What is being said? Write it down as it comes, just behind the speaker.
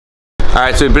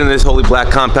Alright, so we've been in this holy black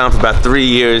compound for about 3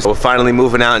 years. We're finally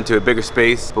moving out into a bigger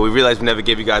space, but we realized we never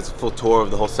gave you guys a full tour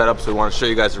of the whole setup, so we want to show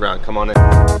you guys around. Come on in.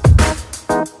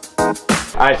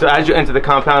 Alright, so as you enter the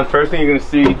compound, first thing you're gonna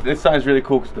see, this sign's really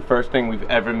cool because it's the first thing we've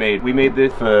ever made. We made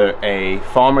this for a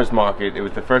farmer's market. It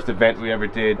was the first event we ever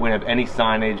did. We didn't have any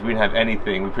signage, we didn't have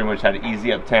anything. We pretty much had an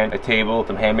easy up tent, a table,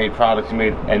 some handmade products we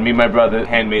made, and me and my brother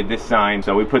handmade this sign.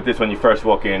 So we put this when you first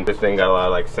walk in. This thing got a lot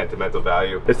of like sentimental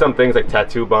value. There's some things like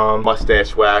tattoo balm,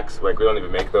 mustache wax, like we don't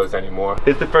even make those anymore.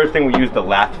 This is the first thing we used the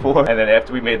lath for, and then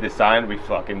after we made this sign, we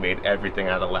fucking made everything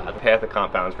out of lath. Half the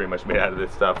compound is pretty much made out of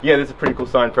this stuff. Yeah, this is a pretty cool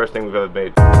sign, first thing we've ever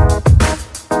made.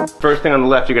 First thing on the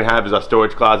left you're gonna have is our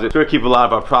storage closet. So we keep a lot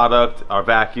of our product, our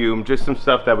vacuum, just some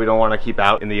stuff that we don't want to keep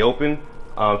out in the open.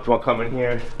 If you want to come in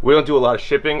here, we don't do a lot of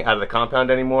shipping out of the compound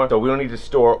anymore, so we don't need to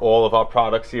store all of our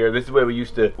products here. This is where we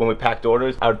used to, when we packed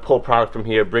orders, I would pull product from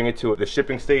here, bring it to the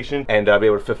shipping station, and be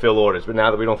able to fulfill orders. But now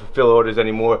that we don't fulfill orders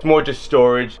anymore, it's more just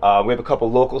storage. We have a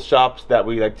couple local shops that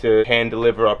we like to hand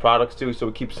deliver our products to, so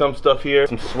we keep some stuff here,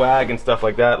 some swag and stuff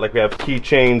like that. Like we have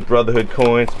keychains, Brotherhood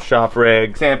coins, some shop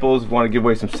rags, samples. If we want to give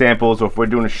away some samples, or if we're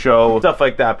doing a show, stuff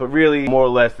like that. But really, more or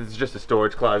less, this is just a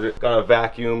storage closet. Got our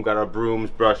vacuum, got our brooms,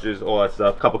 brushes, all that stuff.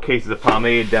 A couple cases of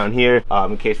pomade down here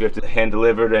in case we have to hand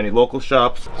deliver to any local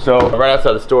shops. So right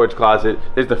outside the storage closet,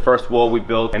 this is the first wall we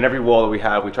built, and every wall that we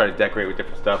have, we try to decorate with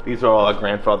different stuff. These are all our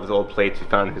grandfather's old plates we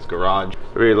found in his garage.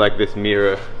 I really like this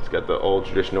mirror. It's got the old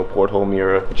traditional porthole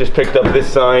mirror. Just picked up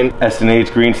this sign,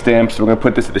 S&H green stamps. We're gonna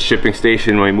put this at the shipping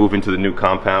station when we move into the new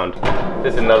compound.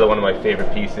 This is another one of my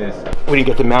favorite pieces. We didn't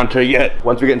get to mount her yet.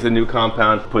 Once we get into the new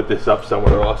compound, put this up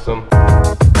somewhere awesome.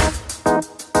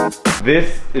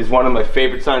 This is one of my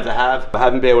favorite signs I have. I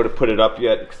haven't been able to put it up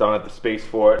yet because I don't have the space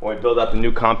for it. When we build out the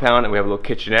new compound and we have a little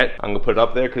kitchenette, I'm gonna put it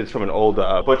up there because it's from an old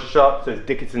butcher shop. It says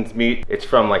Dickinson's Meat. It's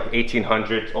from like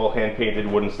 1800s, all hand painted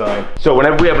wooden sign. So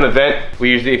whenever we have an event,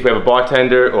 we usually, if we have a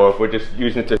bartender or if we're just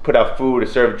using it to put out food or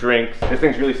serve drinks, this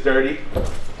thing's really sturdy.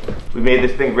 We made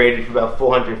this thing rated for about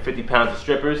 450 pounds of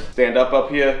strippers. Stand up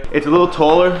here. It's a little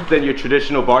taller than your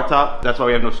traditional bar top. That's why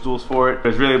we have no stools for it. But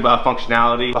it's really about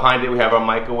functionality. Behind it, we have our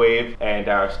microwave and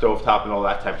our stove top and all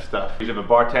that type of stuff. We have a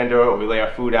bartender or we lay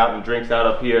our food out and drinks out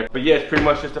up here. But yeah, it's pretty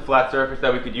much just a flat surface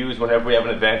that we could use whenever we have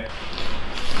an event.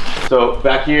 So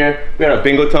back here, we got our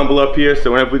bingo tumbler up here.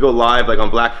 So whenever we go live, like on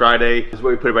Black Friday, this is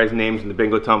where we put everybody's names in the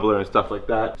bingo tumbler and stuff like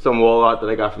that. Some wall art that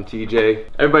I got from TJ.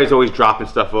 Everybody's always dropping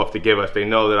stuff off to give us. They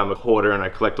know that I'm a hoarder and I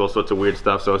collect all sorts of weird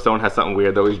stuff. So if someone has something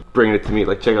weird, they're always bringing it to me.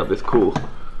 Like, check out this cool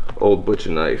old butcher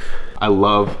knife. I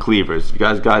love cleavers. If you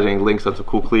guys got any links on some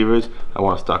cool cleavers, I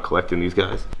want to start collecting these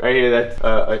guys. Right here, that's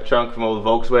a trunk from old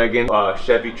Volkswagen,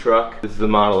 Chevy truck. This is the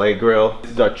Model A grill.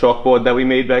 This is our chalkboard that we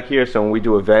made back here. So when we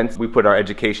do events, we put our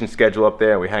education schedule up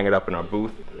there and we hang it up in our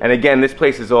booth. And again, this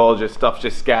place is all just stuff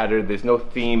just scattered. There's no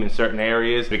theme in certain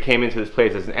areas. We came into this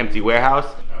place as an empty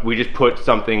warehouse. We just put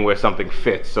something where something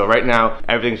fits. So right now,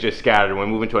 everything's just scattered. When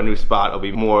we move into a new spot, it'll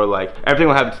be more like, everything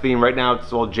will have its theme. Right now,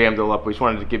 it's all jammed all up. We just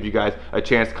wanted to give you guys a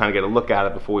chance to kind of get a look at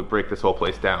it before we break this whole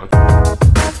place down.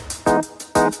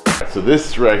 So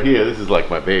this right here, this is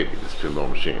like my baby, this pinball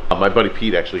machine. My buddy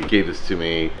Pete actually gave this to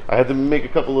me. I had to make a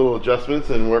couple little adjustments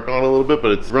and work on it a little bit,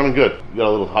 but it's running good. You got a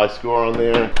little high score on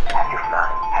there.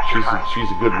 She's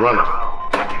a good runner.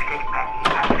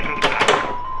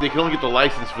 They could only get the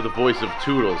license for the voice of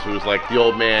Toodles, who was like the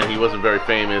old man. He wasn't very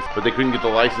famous, but they couldn't get the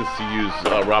license to use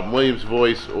Robin Williams'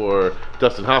 voice or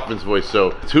Dustin Hoffman's voice.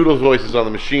 So Toodles' voices on the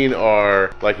machine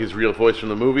are like his real voice from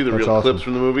the movie, the real clips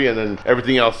from the movie, and then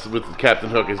everything else with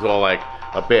Captain Hook is all like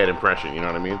a bad impression, you know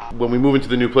what I mean? When we move into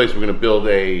the new place, we're gonna build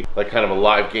a, like kind of a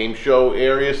live game show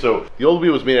area. So the old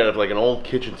wheel was made out of like an old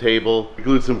kitchen table. We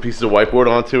glued some pieces of whiteboard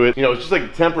onto it. You know, it's just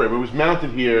like temporary, but it was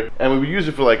mounted here and we would use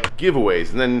it for like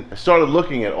giveaways. And then I started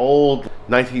looking at old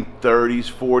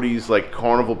 1930s, 40s, like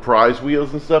carnival prize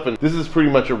wheels and stuff. And this is pretty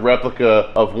much a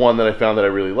replica of one that I found that I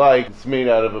really like. It's made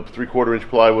out of a 3/4 inch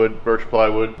plywood, birch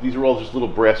plywood. These are all just little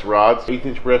brass rods, 1/8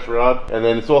 inch brass rod. And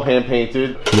then it's all hand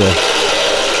painted. Yeah.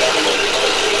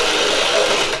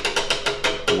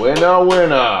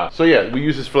 Winner. So yeah, we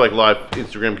use this for like live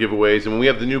Instagram giveaways, and when we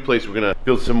have the new place, we're gonna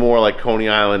build some more like Coney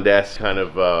Island-esque kind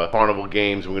of carnival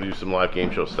games. We're gonna do some live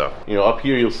game show stuff. You know, up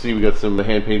here you'll see we got some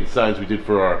hand-painted signs we did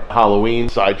for our Halloween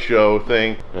sideshow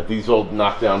thing. Got these old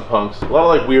knockdown punks. A lot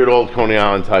of like weird old Coney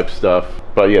Island type stuff.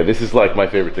 But yeah, this is like my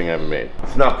favorite thing I ever made.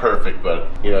 It's not perfect, but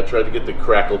you know, I tried to get the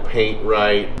crackle paint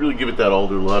right, really give it that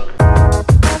older look.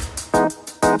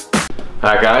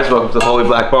 Alright guys, welcome to the Holy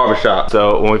Black Barbershop.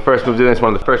 So when we first moved in, it's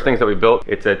one of the first things that we built.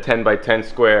 It's a 10 by 10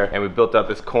 square, and we built out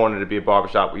this corner to be a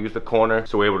barbershop. We used the corner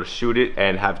so we're able to shoot it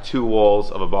and have 2 walls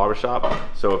of a barbershop.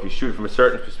 So if you shoot from a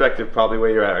certain perspective, probably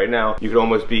where you're at right now, you could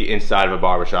almost be inside of a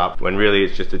barbershop when really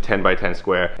it's just a 10 by 10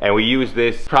 square. And we use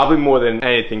this probably more than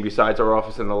anything besides our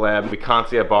office and the lab. We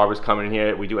constantly have barbers coming in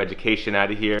here. We do education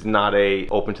out of here. It's not a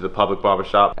open to the public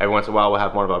barbershop. Every once in a while we'll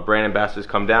have one of our brand ambassadors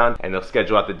come down and they'll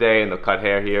schedule out the day and they'll cut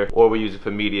hair here, or we use it for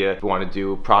media. If you want to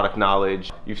do product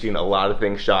knowledge, you've seen a lot of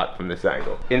things shot from this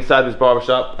angle. Inside this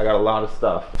barbershop, I got a lot of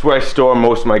stuff. It's where I store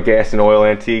most of my gas and oil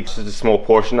antiques. This is a small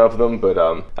portion of them, but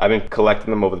I've been collecting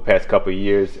them over the past couple of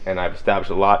years and I've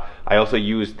established a lot. I also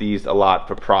use these a lot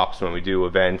for props when we do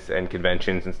events and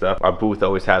conventions and stuff. Our booth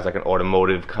always has like an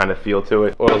automotive kind of feel to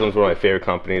it. Oilsom's one of my favorite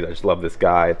companies. I just love this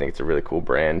guy. I think it's a really cool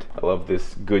brand. I love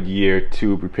this Goodyear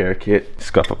tube repair kit.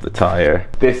 Scuff up the tire.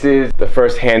 This is the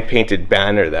first hand-painted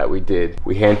banner that we did.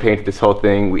 We hand-painted this whole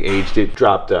thing. We aged it,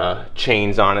 dropped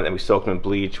chains on it, and we soaked them in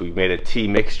bleach. We made a tea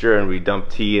mixture and we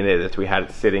dumped tea in it. We had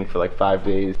it sitting for like 5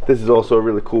 days. This is also a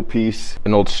really cool piece.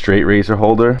 An old straight razor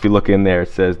holder. If you look in there, it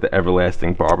says the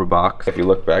Everlasting Barber Box. If you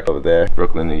look back over there,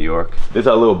 Brooklyn, New York. There's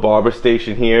our little barber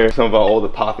station here. Some of our old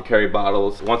apothecary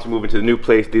bottles. Once we move into the new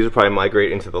place, these will probably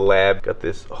migrate into the lab. Got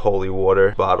this holy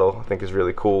water bottle, I think is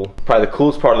really cool. Probably the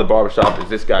coolest part of the barbershop is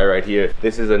this guy right here.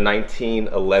 This is a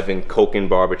 1911 Koken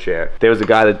barber chair. There was a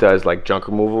guy that does like junk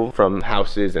removal from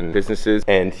houses and businesses,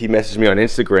 and he messaged me on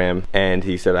Instagram and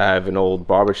he said, I have an old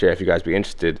barber chair if you guys be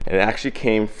interested. And it actually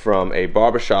came from a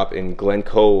barbershop in Glen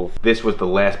Cove. This was the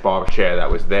last barber chair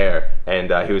that was there,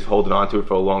 and he was holding on to it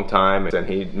for a long time, and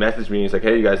he messaged me and he's like,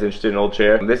 hey, you guys interested in an old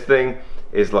chair? And this thing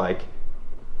is like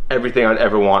everything I'd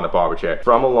ever want in a barber chair.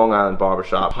 From a Long Island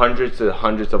barbershop, hundreds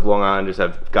of Long Islanders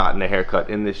have gotten a haircut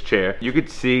in this chair. You could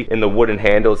see in the wooden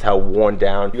handles how worn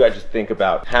down. You guys just think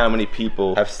about how many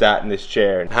people have sat in this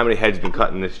chair and how many heads been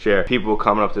cut in this chair. People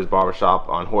coming up to this barbershop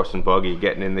on horse and buggy,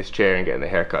 getting in this chair and getting a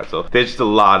haircut. So there's just a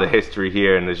lot of history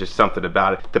here, and there's just something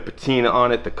about it. The patina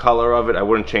on it, the color of it, I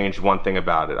wouldn't change one thing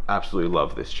about it. I absolutely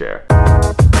love this chair.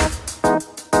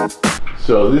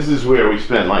 So this is where we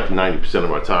spend like 90%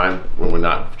 of our time when we're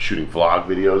not shooting vlog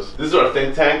videos. This is our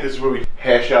think tank. This is where we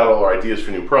hash out all our ideas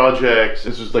for new projects.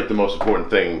 This was like the most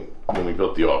important thing when we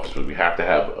built the office, was we have to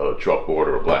have a chalkboard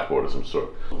or a blackboard of some sort.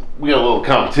 We got a little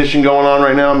competition going on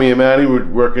right now. Me and Maddie, we're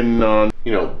working on,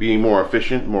 you know, being more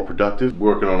efficient, more productive.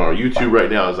 We're working on our YouTube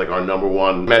right now. Is like our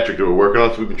 #1 metric that we're working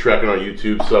on. So we've been tracking our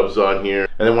YouTube subs on here.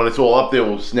 And then when it's all up there,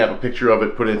 we'll snap a picture of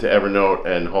it, put it into Evernote,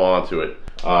 and hold on to it.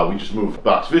 We just moved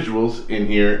Box Visuals in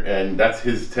here, and that's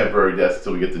his temporary desk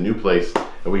until we get the new place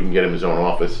and we can get him his own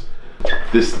office.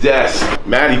 This desk,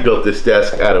 Maddie built this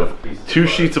desk out of 2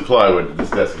 sheets of plywood.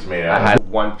 This desk is made out of. I had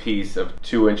one piece of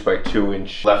 2" by 2"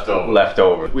 left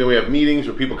over. When we have meetings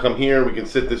where people come here, we can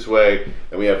sit this way,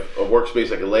 and we have a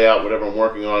workspace I can lay out whatever I'm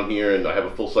working on here, and I have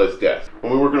a full-size desk.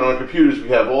 When we're working on our computers, we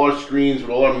have all our screens with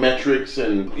all our metrics,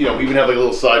 and you know, we even have like a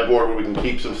little sideboard where we can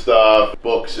keep some stuff,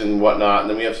 books and whatnot, and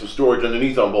then we have some storage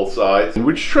underneath on both sides. And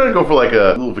we're just trying to go for like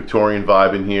a little Victorian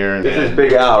vibe in here. This is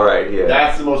Big Al right here.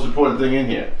 That's the most important thing in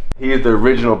here. He is the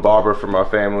original barber from our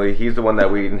family. He's the one that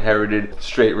we inherited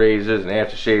straight razors and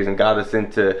aftershaves and got us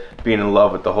into being in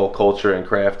love with the whole culture and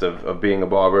craft of being a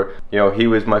barber. You know, he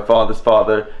was my father's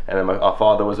father, and then our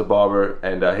father was a barber,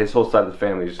 and his whole side of the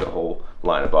family is just a whole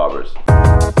line of barbers.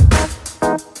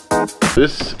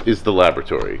 This is the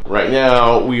laboratory. Right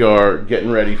now, we are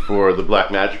getting ready for the Black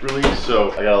Magic release,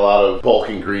 so I got a lot of bulk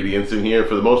ingredients in here.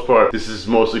 For the most part, this is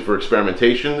mostly for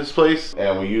experimentation, this place,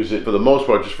 and we use it for the most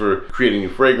part just for creating new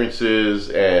fragrances,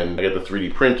 and I got the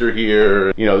 3D printer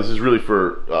here. You know, this is really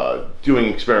for doing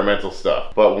experimental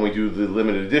stuff. But when we do the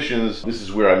limited editions, this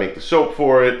is where I make the soap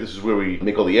for it. This is where we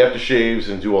make all the aftershaves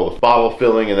and do all the bottle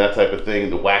filling and that type of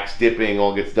thing. The wax dipping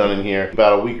all gets done in here.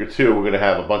 About a week or 2, we're gonna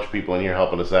have a bunch of people in here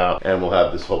helping us out, and we'll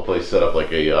have this whole place set up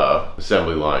like a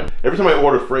assembly line. Every time I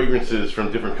order fragrances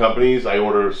from different companies, I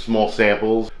order small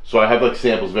samples. So I have like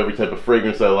samples of every type of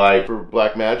fragrance I like. For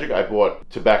Black Magic, I bought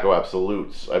tobacco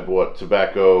absolutes. I bought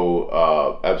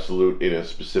tobacco absolute in a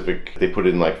specific, they put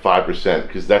in like 5%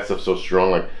 because that stuff's so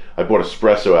strong. Like I bought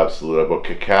espresso absolute, I bought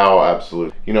cacao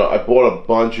absolute. You know, I bought a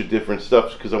bunch of different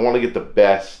stuff because I want to get the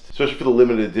best, especially for the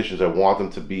limited editions. I want them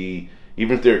to be,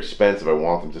 even if they're expensive, I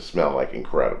want them to smell like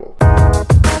incredible.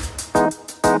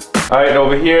 Alright,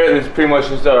 over here, this is pretty much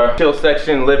just our chill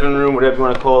section, living room, whatever you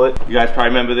want to call it. You guys probably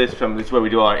remember this is where we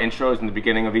do all our intros in the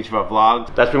beginning of each of our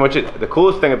vlogs. That's pretty much it. The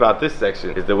coolest thing about this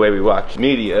section is the way we watch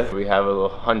media. We have a little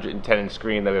 110-inch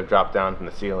screen that we have dropped down from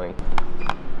the ceiling.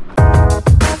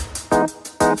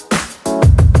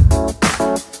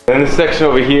 And this section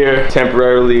over here,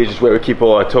 temporarily, is just where we keep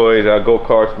all our toys, our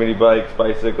go-karts, mini bikes,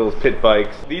 bicycles, pit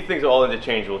bikes. These things are all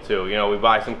interchangeable too. You know, we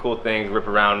buy some cool things, rip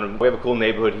around them. We have a cool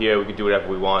neighborhood here. We can do whatever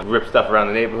we want. Rip stuff around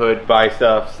the neighborhood, buy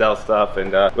stuff, sell stuff,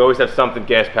 and we always have something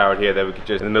gas-powered here that we could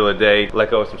just, in the middle of the day,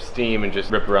 let go of some steam and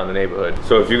just rip around the neighborhood.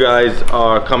 So if you guys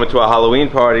are coming to our Halloween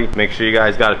party, make sure you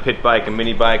guys got a pit bike, a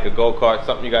mini bike, a go-kart,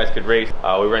 something you guys could race.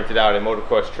 We rented out a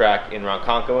motocross track in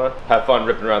Ronkonkoma. Have fun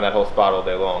ripping around that whole spot all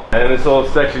day long. And this whole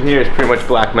section here is pretty much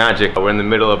black magic. We're in the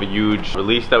middle of a huge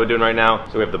release that we're doing right now.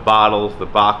 So we have the bottles, the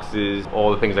boxes, all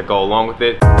the things that go along with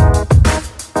it.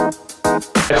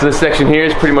 So this section here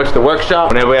is pretty much the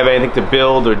workshop. Whenever we have anything to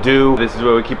build or do, this is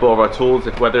where we keep all of our tools.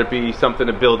 Whether it be something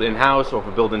to build in-house or for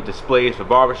building displays for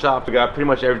barbershop, we got pretty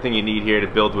much everything you need here to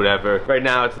build whatever. Right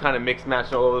now it's kind of mixed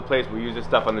matching all over the place. We use this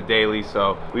stuff on the daily,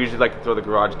 so we usually like to throw the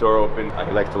garage door open. I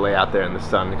like to lay out there in the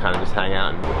sun and kind of just hang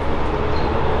out.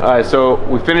 Alright, so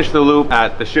we finished the loop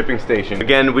at the shipping station.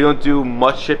 Again, we don't do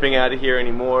much shipping out of here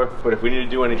anymore, but if we need to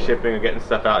do any shipping or getting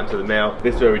stuff out into the mail,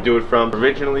 this is where we do it from.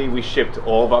 Originally, we shipped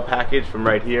all of our package from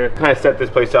right here. Kind of set this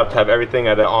place up to have everything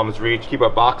at arm's reach. Keep our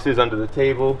boxes under the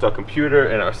table, our computer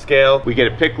and our scale. We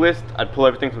get a pick list. I'd pull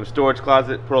everything from the storage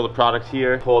closet, put all the products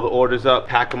here, pull all the orders up,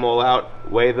 pack them all out,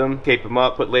 weigh them, tape them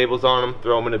up, put labels on them,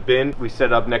 throw them in a bin. We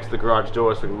set it up next to the garage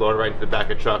door so we can load it right into the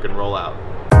back of the truck and roll out.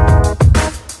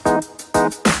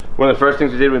 One of the first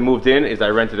things we did when we moved in is I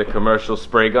rented a commercial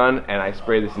spray gun and I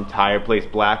sprayed this entire place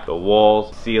black, the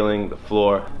walls, ceiling, the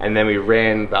floor, and then we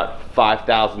ran about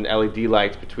 5,000 LED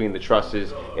lights between the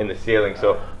trusses in the ceiling.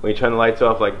 So when you turn the lights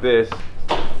off like this,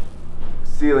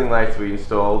 ceiling lights we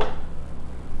installed,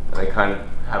 and they kind of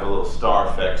have a little star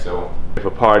effect. So if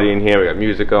a party in here, we got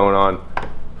music going on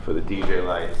for the DJ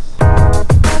lights.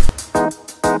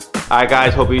 Alright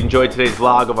guys, hope you enjoyed today's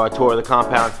vlog of our tour of the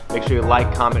compound. Make sure you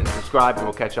like, comment, and subscribe, and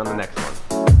we'll catch you on the next one.